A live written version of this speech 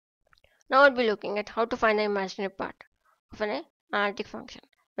Now we'll be looking at how to find the imaginary part of an analytic function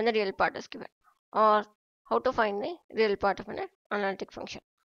when the real part is given, or how to find the real part of an analytic function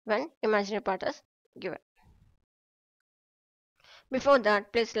when imaginary part is given. Before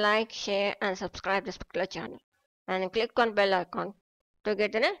that, please like, share and subscribe this particular channel and click on bell icon to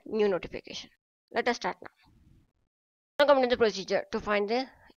get a new notification. Let us start now. Now come to the procedure to find the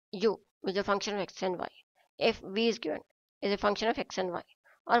u with a function of x and y. If v is given is a function of x and y,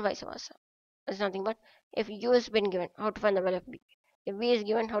 or vice versa. It's nothing but if u has been given, how to find the value of v. If v is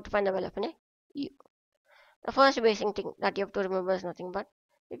given, how to find the value of u. The first basic thing that you have to remember is nothing but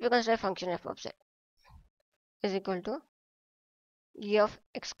if you consider a function f of z is equal to g of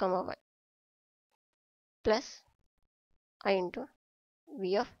x comma y plus I into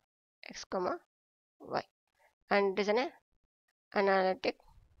v of x comma y, and it is an analytic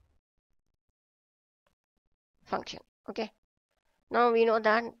function. Okay, now we know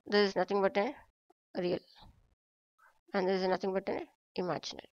that this is nothing but a real and this is nothing but an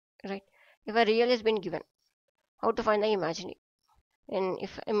imaginary, right? If a real has been given, how to find the imaginary, and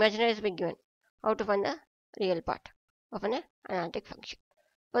if imaginary has been given, how to find the real part of an analytic function.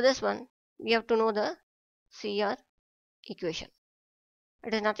 For this one, we have to know the CR equation.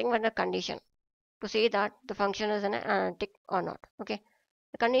 It is nothing but a condition to say that the function is an analytic or not. Okay,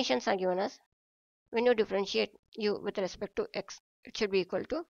 the conditions are given as when you differentiate u with respect to x, it should be equal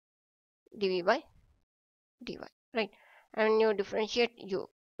to dv by dy, right? And when you differentiate u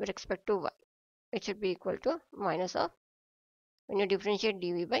with respect to y, it should be equal to minus of when you differentiate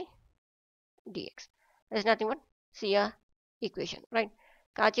dv by dx. There is nothing but CR equation, right?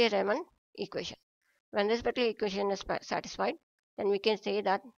 Cauchy-Riemann equation. When this particular equation is satisfied, then we can say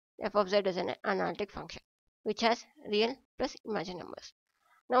that f of z is an analytic function which has real plus imaginary numbers.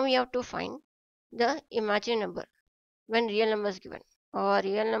 Now we have to find the imaginary number when real number is given, or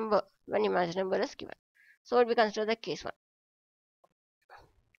real number when imaginary number is given. So we consider the case 1.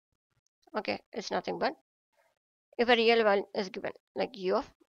 Okay, it's nothing but if a real value is given, like u of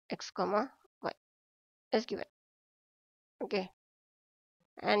x comma y is given. Okay,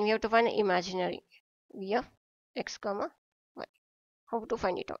 and we have to find the imaginary v of x comma y. How to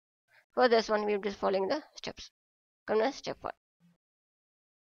find it out? For this one, we are just following the steps. Come to step 1.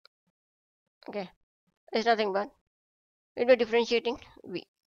 Okay, it's nothing but we'll be differentiating v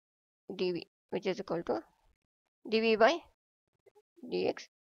dv, which is equal to dv by dx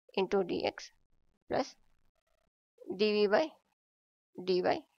into dx plus dv by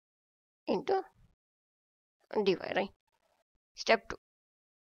dy into dy, right? Step 2.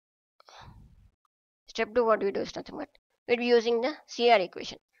 Step 2, what we do is nothing but we'll be using the CR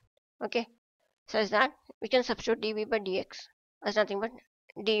equation. Okay, such that we can substitute dv by dx as nothing but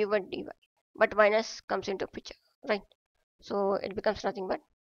du by dy, but minus comes into picture, right? So it becomes nothing but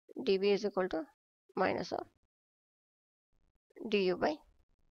dv is equal to minus of du by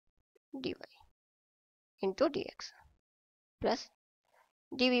dy into dx plus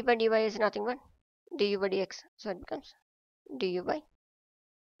dv by dy is nothing but du by dx, so it becomes du by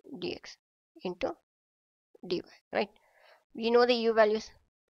dx into dy, right? We know the u values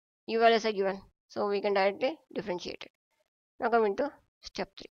are given, so we can directly differentiate it. Now come into step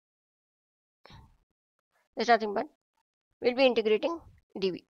 3. There's nothing but we'll be integrating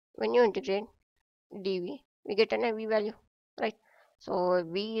dv. When you integrate dv, we get an v value, right? So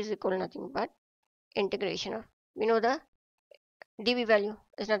v is equal to nothing but integration of, we know the dv value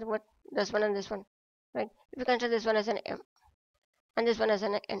is nothing but this one and this one, right? If you consider this one as an m and this one as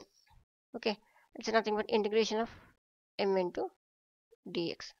an n, okay, it's nothing but integration of m into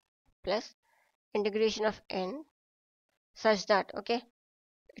dx plus integration of n such that, okay,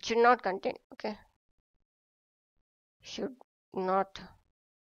 it should not contain, okay, should not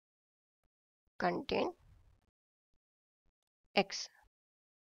contain x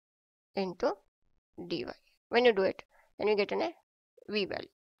into dy. When you do it, then you get a v value,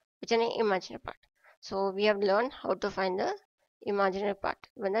 which is an imaginary part. So we have learned how to find the imaginary part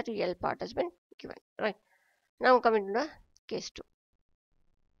when the real part has been given, right? Now coming to the case 2.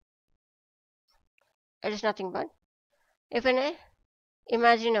 It is nothing but if an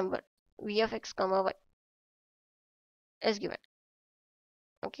imaginary number v of x comma y is given,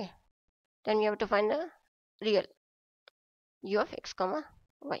 okay, then we have to find the real u of x comma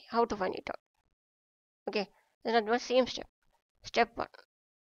y. How to find it out? Okay, that's not the same step. Step 1.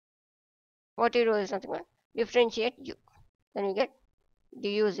 What you do is nothing but differentiate u. Then we get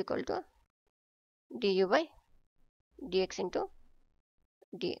du is equal to du by dx into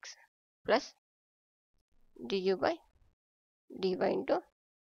dx plus du by dy into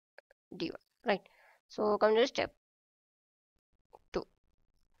dy, right? So come to step 2.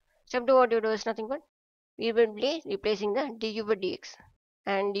 Step 2, what you do is nothing but we will be replacing the du by dx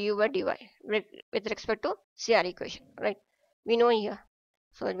and du by dy with respect to CR equation, right? We know here.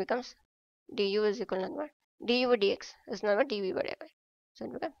 So it becomes du is equal to nothing but du by dx is nothing but dv by dy. So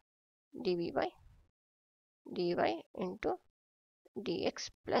it becomes dv by dy into dx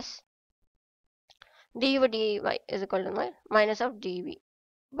plus du by dy is equal to minus of dv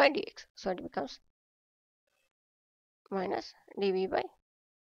by dx. So it becomes minus dv by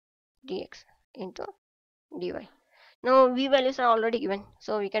dx into dy. Now v values are already given,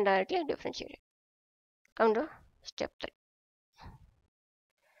 so we can directly differentiate it. Come to step 3.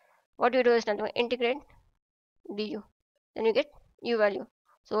 What you do is nothing but integrate du. Then you get u value.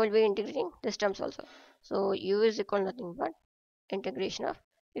 So we'll be integrating this terms also. So u is equal to nothing but integration of,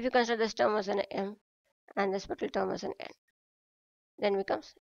 if you consider this term as an m and this particular term as an n, then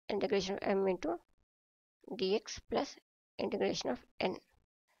becomes integration of m into dx plus integration of n,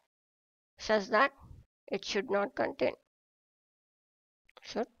 such that it should not contain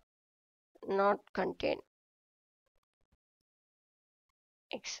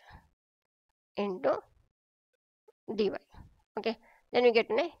x into dy. Okay, then we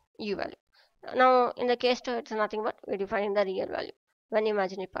get a u value. Now in the case 2, it's nothing but we define the real value when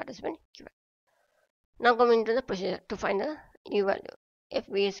imaginary part has been given. Now coming to the procedure to find the u value if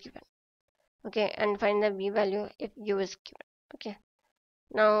v is given, okay, and find the v value if u is given. Okay,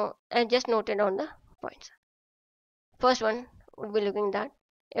 now I just noted on the points. First one would be looking that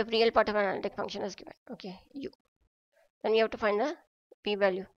if real part of an analytic function is given, okay, u, then we have to find the p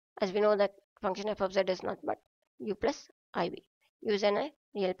value, as we know that function f of z is not but u plus iv. U is a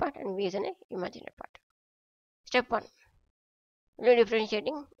real part and v is an imaginary part. Step 1, we'll be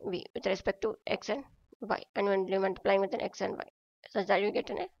differentiating v with respect to x and y, and when we're multiplying with an x and y, such that you get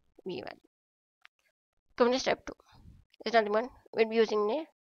a v value. Coming to step 2, it's nothing but we'll be using a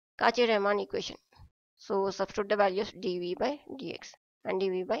Cauchy-Riemann equation. So substitute the values dv by dx and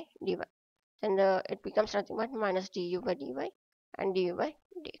dv by dy. Then it becomes nothing but minus du by dy and du by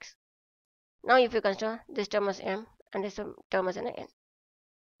dx. Now if you consider this term as m and this term as an n,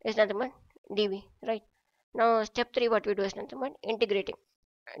 it's nothing but dv, right? Now step 3, what we do is nothing but integrating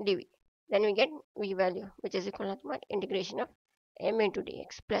dv. Then we get v value, which is equal to nothing but integration of m into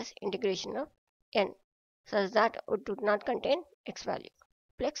dx plus integration of n, such that it would not contain x value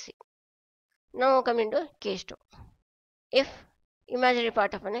plus c. Now coming to case 2. If imaginary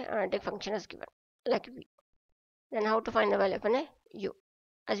part of an analytic function is given, like v, then how to find the value of an u?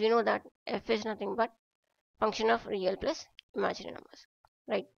 As we know that f is nothing but function of real plus imaginary numbers,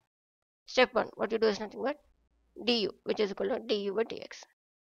 right? Step 1, what you do is nothing but du, which is equal to du by dx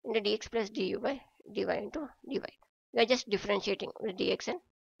into dx plus du by dy into dy. We are just differentiating with dx and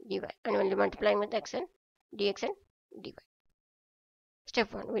dy, and when we multiplying with x and dx and dy.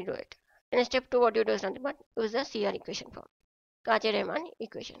 Step 1, we do it. In step 2, what you do is nothing but use the CR equation form, Cauchy-Riemann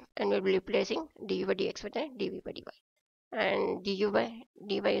equation, and we'll be replacing du by dx with a dv by dy, and du by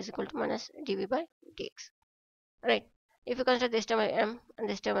dy is equal to minus dv by dx, right? If you consider this term as m and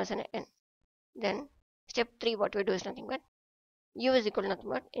this term as an n, then step 3, what we do is nothing but u is equal to nothing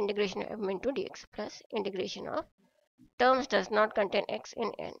but integration of m into dx plus integration of terms does not contain x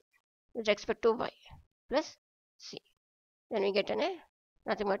in n with respect to y plus c. Then we get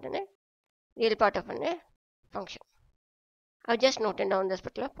nothing but a real part of a function. I've just noted down this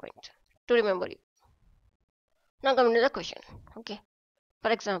particular point to remember you. Now coming to the question, okay.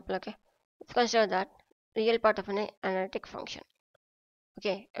 For example, okay, let's consider that real part of an analytic function,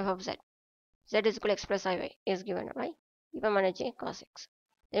 okay, f of z, z is equal to x plus iy is given by e power minus j cos x.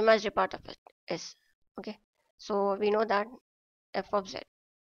 The imaginary part of it is, okay. So we know that f of z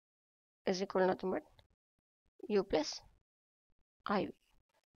is equal to nothing but u plus iv.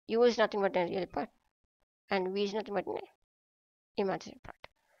 U is nothing but a real part and v is nothing but an imaginary part.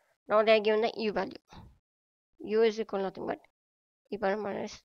 Now they are given the u value. U is equal to nothing but e power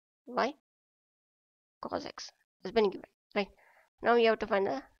minus y cos x has been given, right? Now you have to find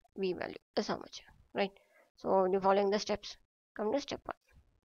the v value. That's how much, right? So you're following the steps. Come to step 1.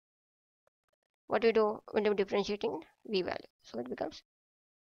 What we do when you're differentiating v value? So it becomes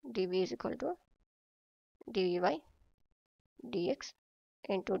dv is equal to dv by dx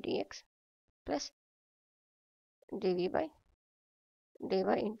into dx plus dv by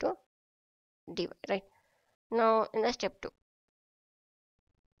dy into dy, right? Now in the step 2,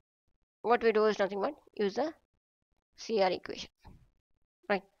 what we do is nothing but use the CR equation,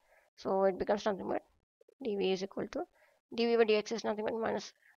 right? So it becomes nothing but dv is equal to dv by dx is nothing but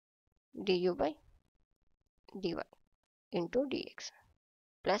minus du by dy into dx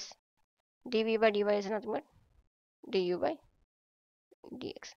plus dv by dy is nothing but du by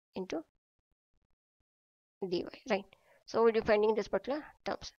dx into dy, right? So we're defining this particular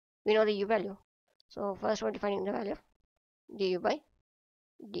terms. We know the u value. So first we're defining the value of du by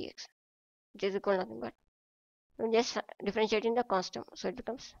dx, which is equal to nothing but we're just differentiating the constant. So it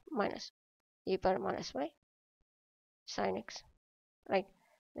becomes minus e power minus y sin x, right?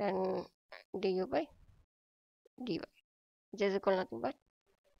 Then du by dy, which is equal to nothing but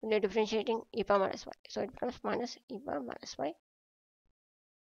we're differentiating e power minus y. So it becomes minus e power minus y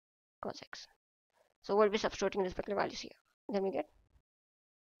cos x. So we'll be substituting these particular values here. Then we get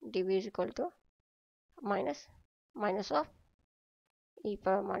dv is equal to minus of e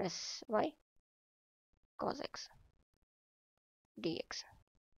power minus y cos x dx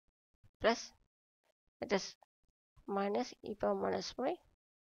plus it is minus e power minus y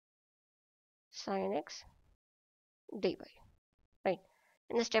sin x dy, right?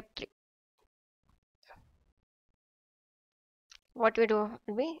 In the step 3, what we do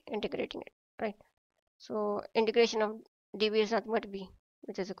will be integrating it, right? So integration of dv is nothing but v,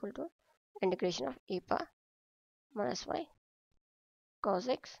 which is equal to integration of e power minus y cos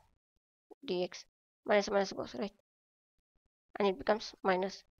x dx, minus goes, right? And it becomes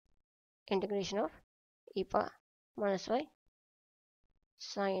minus integration of e power minus y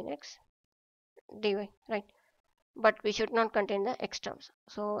sin x dy, right? But we should not contain the x terms,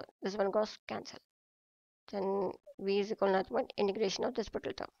 so this one goes cancel. Then v is equal to nothing but integration of this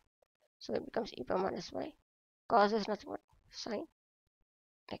particular term, so it becomes e power minus y cos is nothing but sin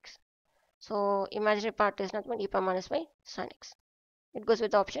x. So imaginary part is nothing but e power minus y sin x. It goes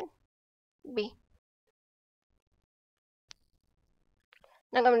with the option B.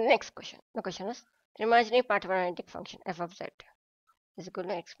 Now come to the next question. The question is imaginary part of an analytic function f of z is equal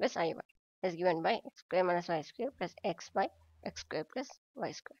to x plus iy is given by x square minus y square plus x by x square plus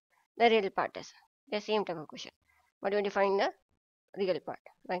y square. The real part is the same type of question, but we're defining the real part,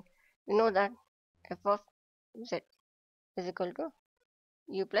 right? We know that f of z is equal to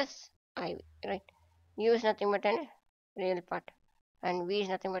u plus iv, right? U is nothing but an real part and v is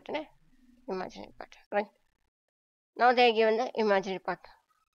nothing but an imaginary part, right? Now they are given the imaginary part.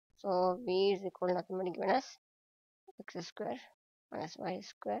 So v is equal to nothing but given as x square minus y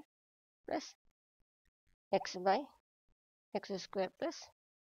square plus x by x square plus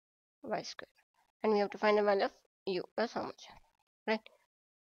y square. And we have to find the value of u as how much, right?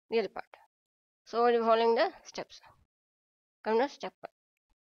 Real part. So we're following the steps. Come to step 1.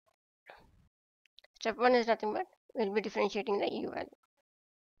 Step 1 is nothing but we'll be differentiating the u value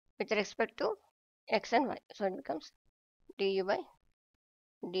with respect to x and y. So it becomes du by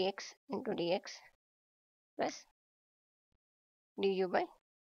dx into dx plus du by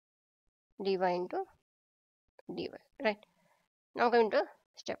dy into dy, right? Now coming to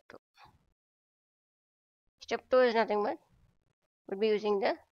step 2. Step 2 is nothing but we'll be using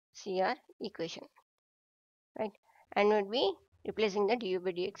the CR equation, right? And we'll be replacing the du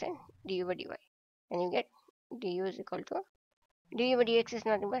by dx and du by dy. And you get du is equal to du by dx is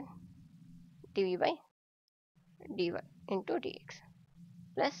nothing but dv by dy into dx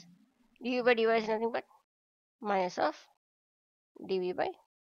plus du by dy is nothing but minus of dv by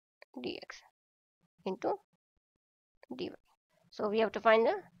dx into dy. So we have to find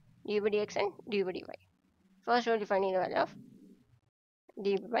the du by dx and du by dy. First we'll define the value of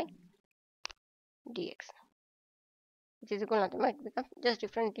dv by dx, which is equal to nothing but it becomes just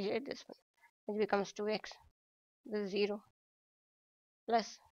differentiate this one. It becomes 2x. This is 0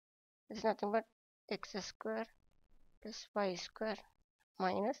 plus this is nothing but x square plus y square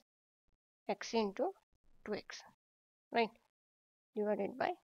minus x into 2x, right? Divided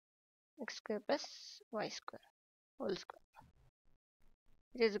by x square plus y square whole square.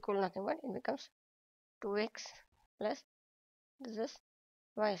 It is equal to nothing but it becomes 2x plus this is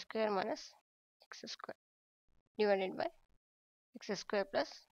y square minus x square divided by x square plus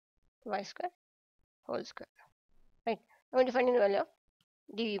y square whole square, right? Now we're defining the value of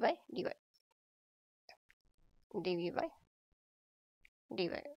dv by dy, dv by dy,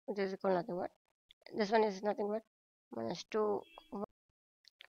 which is equal to nothing but this one is nothing but minus 2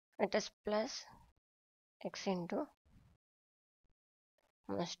 it is plus x into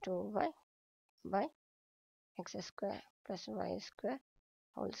minus 2y by x square plus y square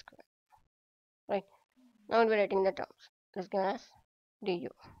whole square, right? Now we're writing the terms. Let's give us du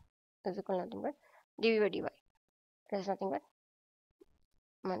is equal to nothing but dv by dy. It is nothing but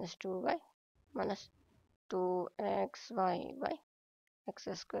minus 2y minus 2xy by x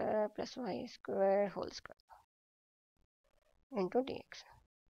square plus y square whole square into dx,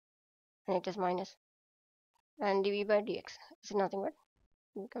 and it is minus, and dv by dx is nothing but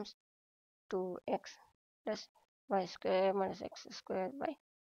it becomes 2x plus y square minus x square by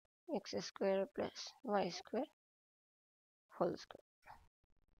x square plus y square whole square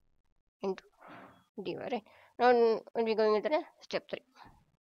into dy, right? Now we'll be going into the step 3.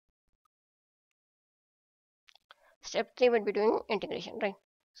 Step 3 would be doing integration, right?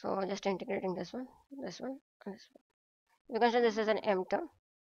 So just integrating this one, and this one. You consider this is an m term,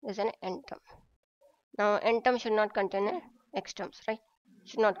 this is an n term. Now n term should not contain x terms, right?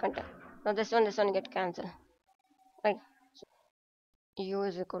 Should not contain. Now this one get cancelled, right? So u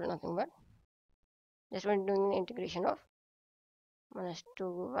is equal to nothing but just we're doing the integration of minus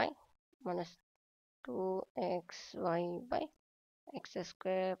 2y minus 2xy by x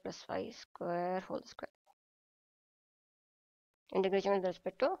square plus y square whole square. Integration with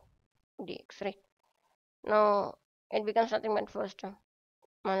respect to dx, right? Now it becomes nothing but first term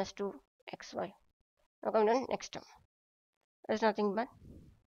minus 2xy. Now come down next term. There's nothing but,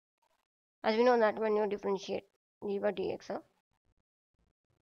 as we know that when you differentiate d by dx of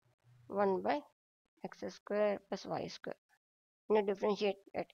 1 by x square plus y square, when you differentiate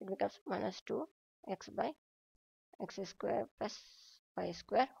it, it becomes minus 2x by x square plus y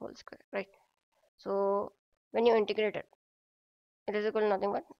square whole square, right? So when you integrate it, it is equal to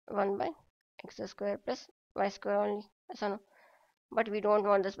nothing but 1 by x square plus y square only. So no, but we don't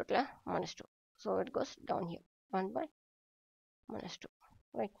want this particular minus 2, so it goes down here, 1 by minus 2,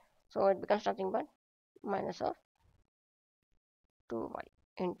 right? So it becomes nothing but minus of 2y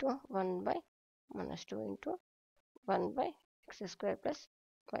into 1 by minus 2 into 1 by x square plus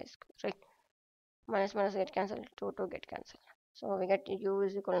y square, right? Minus minus get cancelled, 2 get cancelled. So we get u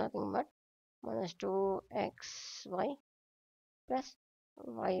is equal to nothing but minus 2xy plus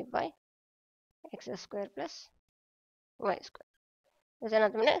y by x square plus y square. This is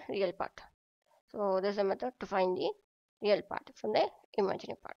another real part. So this is a method to find the real part from the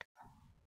imaginary part.